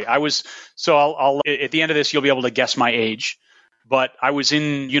cool story. I'll at the end of this, you'll be able to guess my age. But I was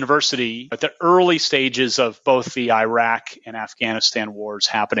in university at the early stages of both the Iraq and Afghanistan wars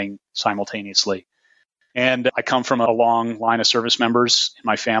happening simultaneously. And I come from a long line of service members in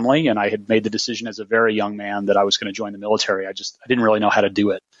my family, and I had made the decision as a very young man that I was going to join the military. I didn't really know how to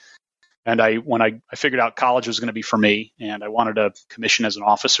do it. And when I figured out college was going to be for me, and I wanted to commission as an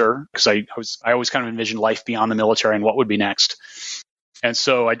officer because I always kind of envisioned life beyond the military and what would be next. And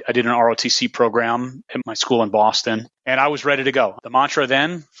so I did an ROTC program at my school in Boston, and I was ready to go. The mantra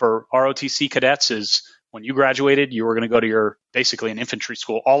then for ROTC cadets is when you graduated, you were going to go to basically an infantry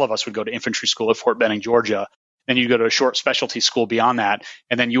school. All of us would go to infantry school at Fort Benning, Georgia. Then you'd go to a short specialty school beyond that,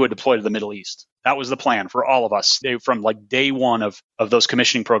 and then you would deploy to the Middle East. That was the plan for all of us. From like day one of those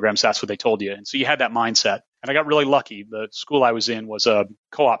commissioning programs, that's what they told you. And so you had that mindset. And I got really lucky. The school I was in was a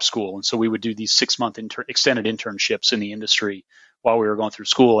co-op school. And so we would do these 6-month extended internships in the industry while we were going through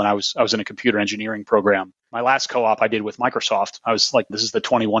school. And I was in a computer engineering program. My last co-op I did with Microsoft. I was like, this is the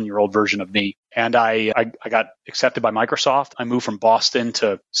 21-year-old version of me. And I got accepted by Microsoft. I moved from Boston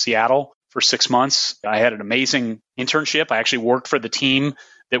to Seattle for 6 months. I had an amazing internship. I actually worked for the team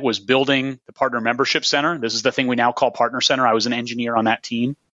that was building the Partner Membership Center. This is the thing we now call Partner Center. I was an engineer on that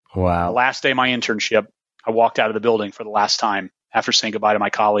team. Wow. The last day of my internship, I walked out of the building for the last time after saying goodbye to my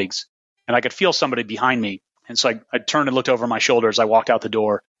colleagues. And I could feel somebody behind me. And so I turned and looked over my shoulder as I walked out the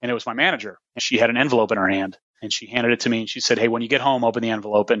door, and it was my manager. And she had an envelope in her hand, and she handed it to me, and she said, hey, when you get home, open the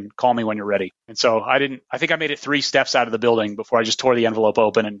envelope and call me when you're ready. And so I think I made it 3 steps out of the building before I just tore the envelope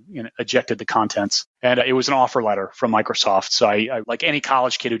open and ejected the contents. And it was an offer letter from Microsoft. So I like any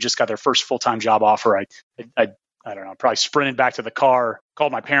college kid who just got their first full-time job offer, I don't know, probably sprinted back to the car,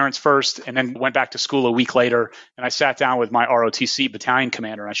 called my parents first, and then went back to school a week later. And I sat down with my ROTC battalion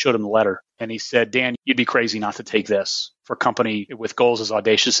commander, and I showed him the letter. And he said, Dan, you'd be crazy not to take this for a company with goals as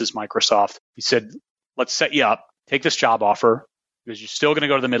audacious as Microsoft. He said, let's set you up. Take this job offer because you're still going to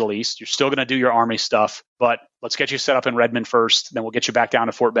go to the Middle East. You're still going to do your Army stuff, but let's get you set up in Redmond first. Then we'll get you back down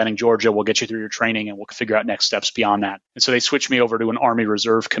to Fort Benning, Georgia. We'll get you through your training, and we'll figure out next steps beyond that. And so they switched me over to an Army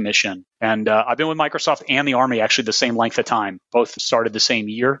Reserve commission. And I've been with Microsoft and the Army actually the same length of time. Both started the same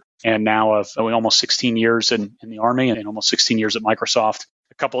year. And now I've almost 16 years in the Army and almost 16 years at Microsoft.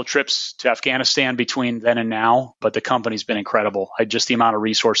 A couple of trips to Afghanistan between then and now, but the company's been incredible. Just the amount of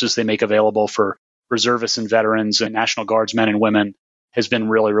resources they make available for reservists and veterans and National Guards men and women has been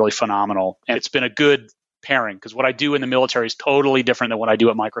really, really phenomenal. And it's been a good pairing because what I do in the military is totally different than what I do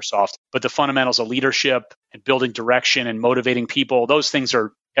at Microsoft. But the fundamentals of leadership and building direction and motivating people, those things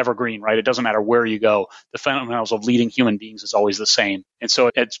are evergreen, right? It doesn't matter where you go. The fundamentals of leading human beings is always the same. And so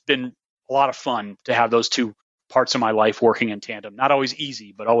it's been a lot of fun to have those two parts of my life working in tandem. Not always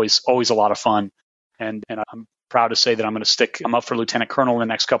easy, but always a lot of fun. And I'm proud to say that I'm up for Lieutenant Colonel in the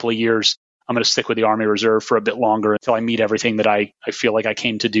next couple of years. I'm going to stick with the Army Reserve for a bit longer until I meet everything that I feel like I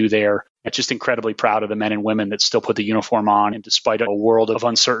came to do there. I'm just incredibly proud of the men and women that still put the uniform on. And despite a world of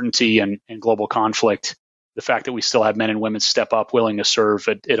uncertainty and global conflict, the fact that we still have men and women step up willing to serve,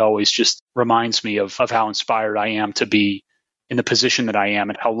 it always just reminds me of how inspired I am to be in the position that I am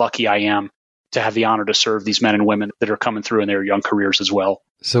and how lucky I am to have the honor to serve these men and women that are coming through in their young careers as well.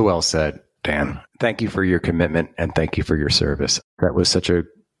 So well said, Dan. Thank you for your commitment and thank you for your service. That was such an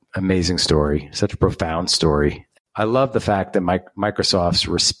amazing story, such a profound story. I love the fact that Microsoft's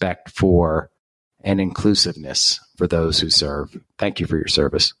respect for and inclusiveness for those who serve. Thank you for your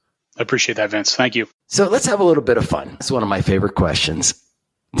service. I appreciate that, Vince. Thank you. So let's have a little bit of fun. It's one of my favorite questions.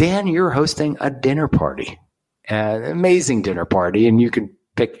 Dan, you're hosting a dinner party, an amazing dinner party, and you can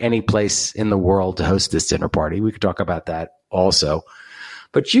pick any place in the world to host this dinner party. We could talk about that also.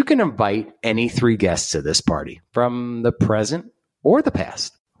 But you can invite any 3 guests to this party from the present or the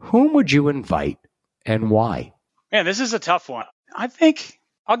past. Whom would you invite and why? Man, this is a tough one. I think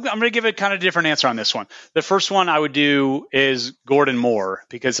I'm going to give a kind of different answer on this one. The first one I would do is Gordon Moore,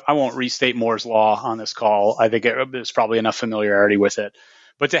 because I won't restate Moore's Law on this call. I think there's probably enough familiarity with it.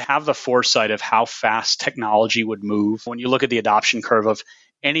 But to have the foresight of how fast technology would move, when you look at the adoption curve of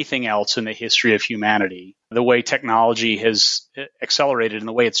anything else in the history of humanity, the way technology has accelerated and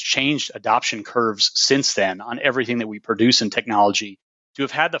the way it's changed adoption curves since then on everything that we produce in technology, to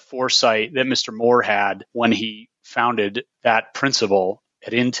have had the foresight that Mr. Moore had when he founded that principle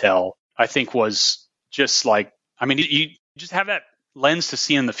at Intel, I think was just like, I mean, you just have that lens to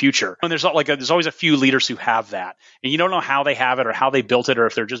see in the future. And there's always a few leaders who have that. And you don't know how they have it or how they built it or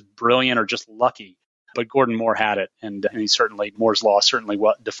if they're just brilliant or just lucky. But Gordon Moore had it. And Moore's Law certainly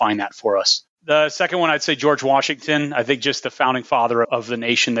defined that for us. The second one, I'd say George Washington. I think just the founding father of the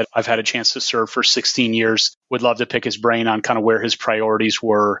nation that I've had a chance to serve for 16 years. Would love to pick his brain on kind of where his priorities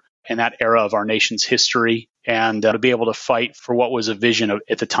were in that era of our nation's history. And to be able to fight for what was a vision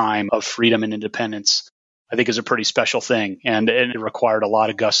at the time of freedom and independence, I think is a pretty special thing. And it required a lot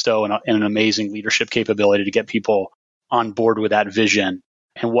of gusto and an amazing leadership capability to get people on board with that vision.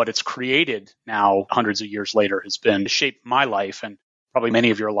 And what it's created now, hundreds of years later, has been shaped my life and probably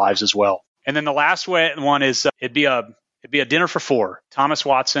many of your lives as well. And then the last one is it'd be a dinner for four: Thomas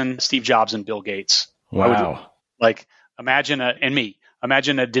Watson, Steve Jobs, and Bill Gates. Wow!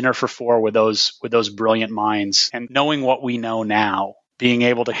 Imagine a dinner for four with those brilliant minds, and knowing what we know now, being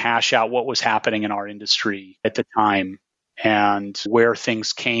able to hash out what was happening in our industry at the time and where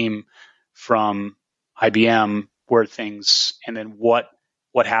things came from IBM, and then what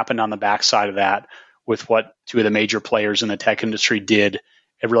happened on the backside of that with what two of the major players in the tech industry did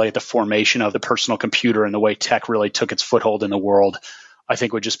really at the formation of the personal computer and the way tech really took its foothold in the world, I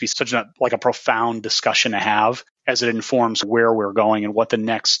think would just be such a profound discussion to have as it informs where we're going and what the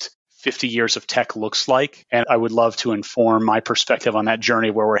next 50 years of tech looks like. And I would love to inform my perspective on that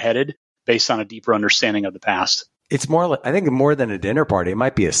journey where we're headed based on a deeper understanding of the past. It's I think more than a dinner party, it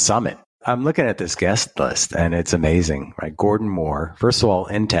might be a summit. I'm looking at this guest list and it's amazing, right? Gordon Moore, first of all,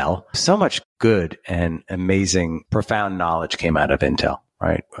 Intel, so much good and amazing, profound knowledge came out of Intel,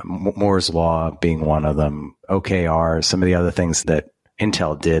 right? Moore's Law being one of them, OKR, some of the other things that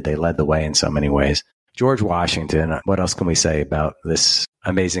Intel did, they led the way in so many ways. George Washington, what else can we say about this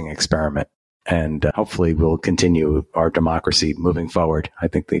amazing experiment? And hopefully we'll continue our democracy moving forward. I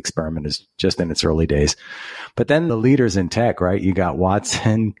think the experiment is just in its early days. But then the leaders in tech, right? You got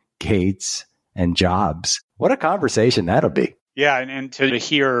Watson, Gates, and Jobs. What a conversation that'll be. Yeah, and to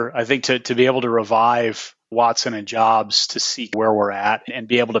hear, I think to be able to revive Watson and Jobs, to see where we're at and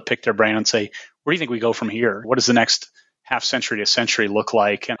be able to pick their brain and say, where do you think we go from here? What does the next half century to century look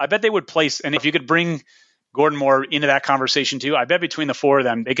like? And I bet they would place, and if you could bring Gordon Moore into that conversation too, I bet between the four of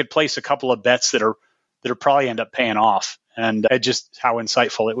them, they could place a couple of bets that are probably end up paying off. And just how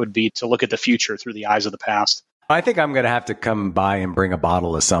insightful it would be to look at the future through the eyes of the past. I think I'm going to have to come by and bring a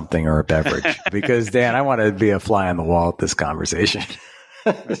bottle of something or a beverage because, Dan, I want to be a fly on the wall at this conversation.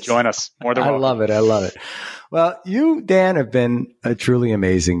 Join us. More than welcome. I love it. Well, you, Dan, have been a truly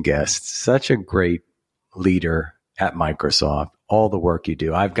amazing guest, such a great leader at Microsoft, all the work you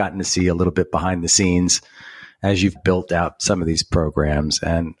do. I've gotten to see a little bit behind the scenes as you've built out some of these programs.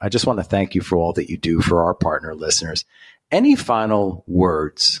 And I just want to thank you for all that you do for our partner listeners. Any final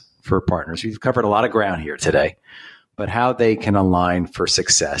words for partners? We've covered a lot of ground here today, but how they can align for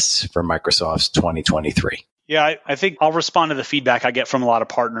success for Microsoft's 2023. Yeah, I think I'll respond to the feedback I get from a lot of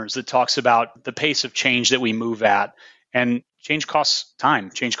partners that talks about the pace of change that we move at. And change costs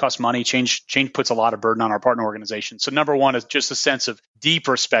time, change costs money, change puts a lot of burden on our partner organization. So number one is just a sense of deep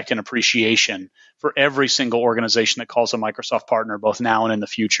respect and appreciation for every single organization that calls a Microsoft partner, both now and in the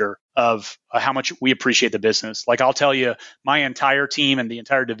future, of how much we appreciate the business. Like I'll tell you, my entire team and the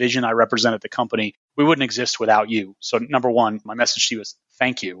entire division I represent at the company, we wouldn't exist without you. So number one, my message to you is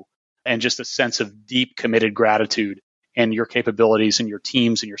thank you. And just a sense of deep committed gratitude and your capabilities and your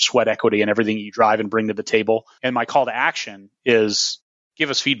teams and your sweat equity and everything you drive and bring to the table. And my call to action is give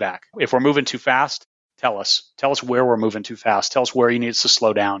us feedback. If we're moving too fast, tell us where we're moving too fast. Tell us where you need us to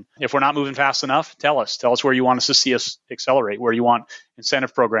slow down. If we're not moving fast enough, tell us where you want us to see us accelerate, where you want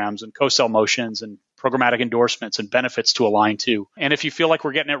incentive programs and co-sell motions and programmatic endorsements and benefits to align to. And if you feel like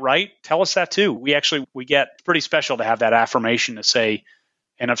we're getting it right, tell us that too. We get pretty special to have that affirmation to say,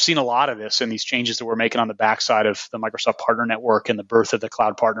 and I've seen a lot of this in these changes that we're making on the backside of the Microsoft Partner Network and the birth of the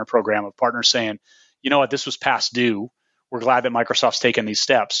Cloud Partner Program, of partners saying, you know what, this was past due. We're glad that Microsoft's taken these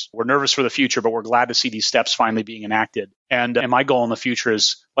steps. We're nervous for the future, but we're glad to see these steps finally being enacted. And my goal in the future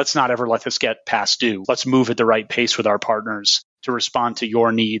is let's not ever let this get past due. Let's move at the right pace with our partners to respond to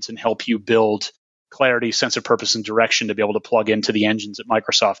your needs and help you build clarity, sense of purpose, and direction to be able to plug into the engines at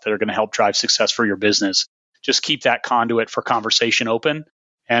Microsoft that are going to help drive success for your business. Just keep that conduit for conversation open.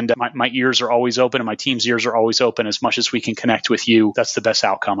 And my ears are always open and my team's ears are always open. As much as we can connect with you, that's the best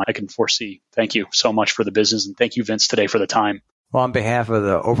outcome I can foresee. Thank you so much for the business. And thank you, Vince, today for the time. Well, on behalf of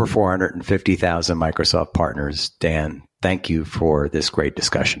the over 450,000 Microsoft partners, Dan, thank you for this great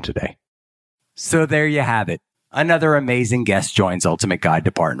discussion today. So there you have it. Another amazing guest joins Ultimate Guide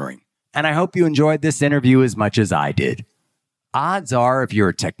to Partnering. And I hope you enjoyed this interview as much as I did. Odds are, if you're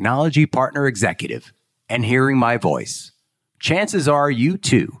a technology partner executive and hearing my voice, chances are you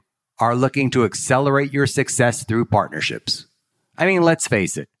too are looking to accelerate your success through partnerships. I mean, let's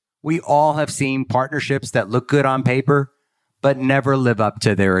face it. We all have seen partnerships that look good on paper, but never live up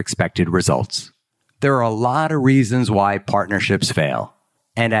to their expected results. There are a lot of reasons why partnerships fail.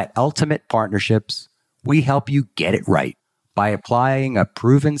 And at Ultimate Partnerships, we help you get it right by applying a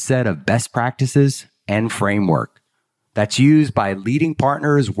proven set of best practices and framework that's used by leading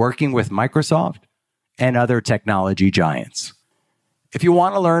partners working with Microsoft and other technology giants. If you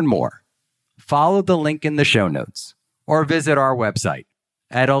want to learn more, follow the link in the show notes or visit our website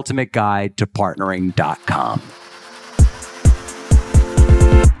at ultimateguidetopartnering.com.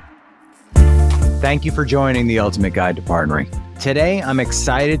 Thank you for joining the Ultimate Guide to Partnering. Today, I'm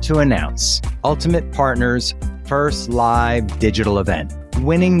excited to announce Ultimate Partners' first live digital event,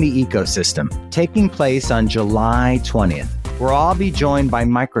 Winning the Ecosystem, taking place on July 20th, where I'll be joined by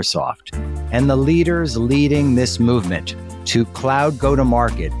Microsoft and the leaders leading this movement to cloud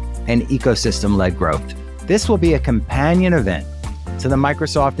go-to-market and ecosystem-led growth. This will be a companion event to the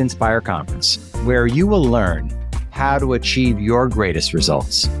Microsoft Inspire Conference, where you will learn how to achieve your greatest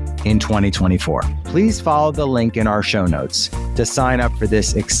results in 2024. Please follow the link in our show notes to sign up for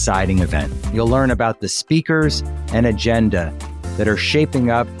this exciting event. You'll learn about the speakers and agenda that are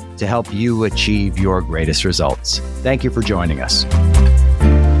shaping up to help you achieve your greatest results. Thank you for joining us.